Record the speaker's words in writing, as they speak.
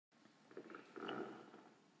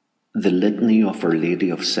The Litany of Our Lady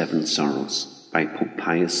of Seven Sorrows by Pope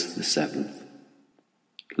Pius VII.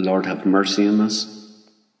 Lord, have mercy on us.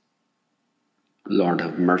 Lord,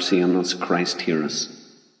 have mercy on us. Christ, hear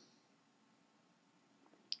us.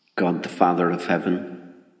 God the Father of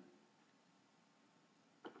heaven,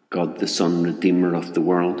 God the Son, Redeemer of the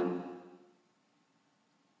world,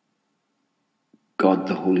 God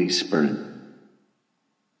the Holy Spirit,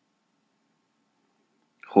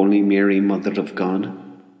 Holy Mary, Mother of God,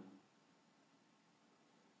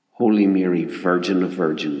 Holy Mary, Virgin of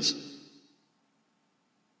Virgins,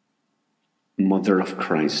 Mother of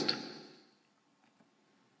Christ,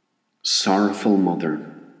 Sorrowful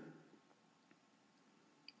Mother,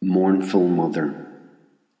 Mournful Mother,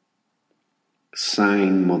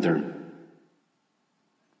 Sighing Mother,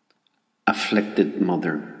 Afflicted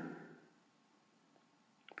Mother,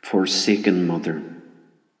 Forsaken Mother,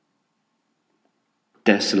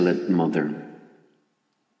 Desolate Mother,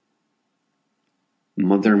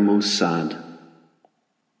 Mother most sad,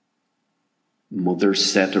 Mother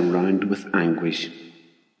set around with anguish,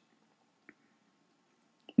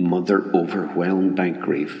 Mother overwhelmed by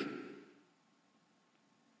grief,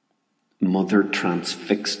 Mother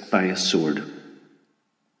transfixed by a sword,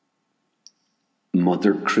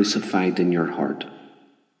 Mother crucified in your heart,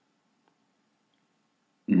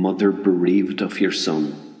 Mother bereaved of your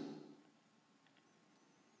Son,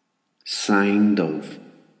 Sighing Dove,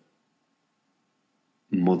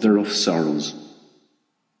 Mother of sorrows,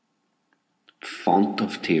 Font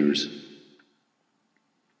of tears,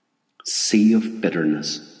 Sea of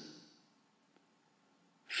bitterness,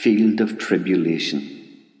 Field of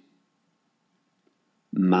tribulation,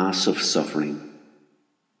 Mass of suffering,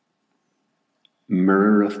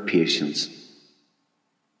 Mirror of patience,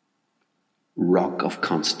 Rock of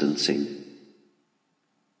constancy,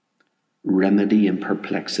 Remedy in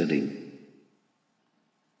perplexity,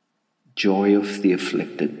 Joy of the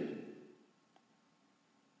afflicted,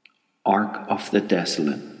 Ark of the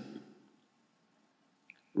desolate,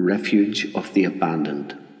 Refuge of the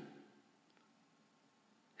abandoned,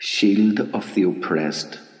 Shield of the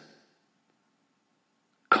oppressed,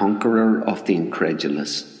 Conqueror of the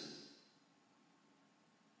incredulous,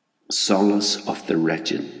 Solace of the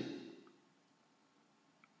wretched,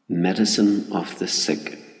 Medicine of the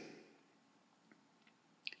sick,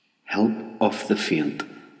 Help of the faint,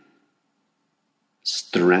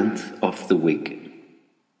 Strength of the weak,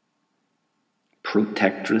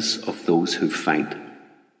 Protectress of those who fight,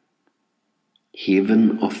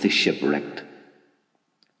 Haven of the shipwrecked,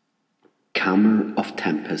 Calmer of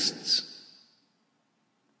tempests,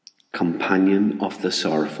 Companion of the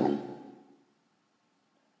sorrowful,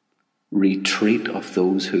 Retreat of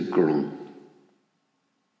those who groan,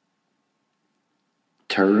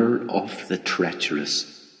 Terror of the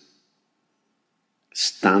treacherous,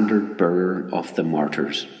 Standard bearer of the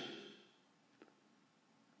martyrs,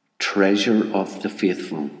 Treasure of the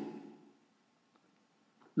faithful,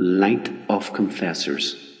 Light of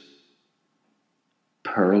confessors,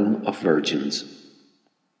 Pearl of virgins,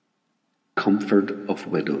 Comfort of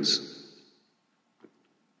widows,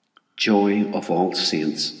 Joy of all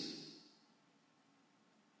saints,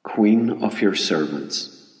 Queen of your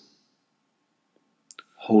servants,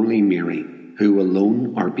 Holy Mary, who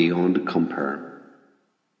alone are beyond compare,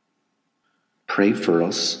 pray for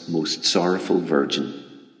us, most sorrowful Virgin,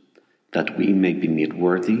 that we may be made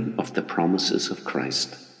worthy of the promises of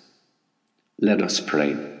Christ. Let us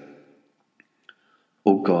pray.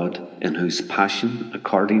 O God, in whose passion,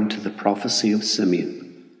 according to the prophecy of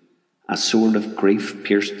Simeon, a sword of grief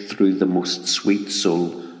pierced through the most sweet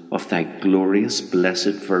soul of thy glorious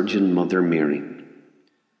blessed Virgin Mother Mary,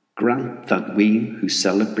 grant that we who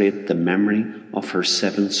celebrate the memory of her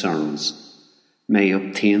seven sorrows may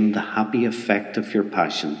obtain the happy effect of your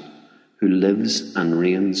passion, who lives and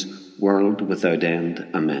reigns world without end.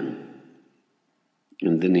 Amen.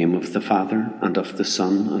 In the name of the Father, and of the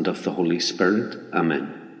Son, and of the Holy Spirit.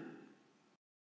 Amen.